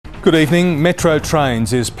Good evening. Metro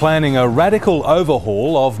Trains is planning a radical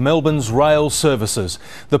overhaul of Melbourne's rail services.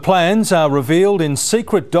 The plans are revealed in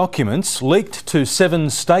secret documents leaked to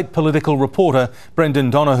Seven state political reporter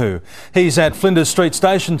Brendan Donahue. He's at Flinders Street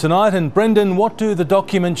Station tonight. And Brendan, what do the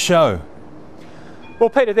documents show?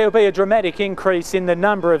 Well, Peter, there'll be a dramatic increase in the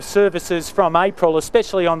number of services from April,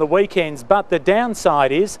 especially on the weekends. But the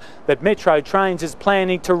downside is that Metro Trains is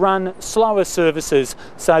planning to run slower services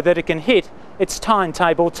so that it can hit its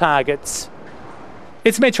timetable targets.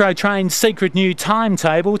 It's Metro Trains' secret new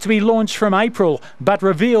timetable to be launched from April, but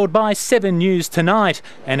revealed by 7 News tonight.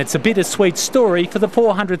 And it's a bittersweet story for the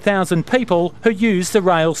 400,000 people who use the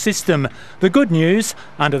rail system. The good news,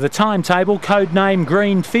 under the timetable codenamed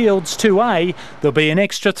Greenfields 2A, there'll be an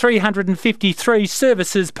extra 353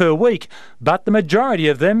 services per week, but the majority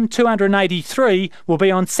of them, 283, will be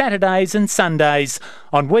on Saturdays and Sundays.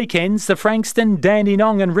 On weekends, the Frankston,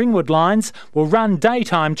 Dandenong and Ringwood lines will run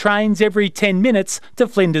daytime trains every 10 minutes to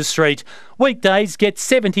Flinders Street. Weekdays get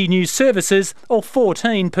 70 new services, or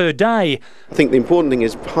 14 per day. I think the important thing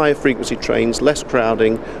is higher frequency trains, less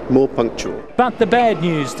crowding, more punctual. But the bad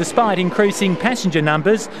news, despite increasing passenger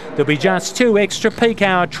numbers, there'll be just 2 extra peak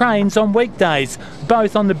hour trains on weekdays,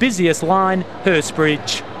 both on the busiest line,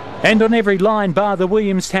 Hurstbridge. And on every line bar the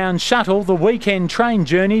Williamstown shuttle, the weekend train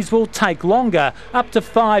journeys will take longer, up to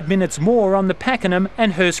 5 minutes more on the Pakenham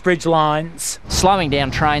and Hurstbridge lines. Slowing down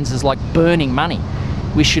trains is like burning money.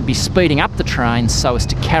 We should be speeding up the trains so as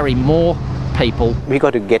to carry more people. We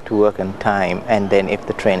got to get to work on time, and then if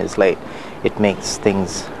the train is late, it makes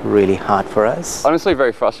things really hard for us. Honestly,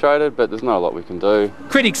 very frustrated, but there's not a lot we can do.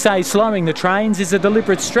 Critics say slowing the trains is a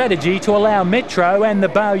deliberate strategy to allow Metro and the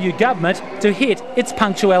Bayou government to hit its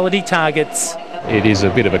punctuality targets. It is a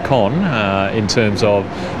bit of a con in terms of,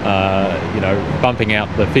 bumping out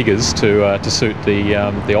the figures to suit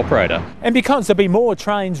the operator. And because there'll be more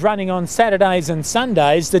trains running on Saturdays and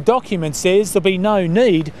Sundays, the document says there'll be no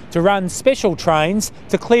need to run special trains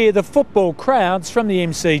to clear the football crowds from the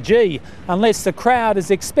MCG, unless the crowd is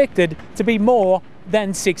expected to be more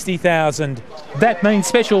than 60,000. That means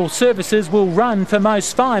special services will run for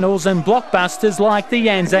most finals and blockbusters like the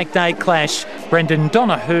Anzac Day clash. Brendan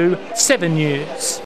Donahue, 7 News.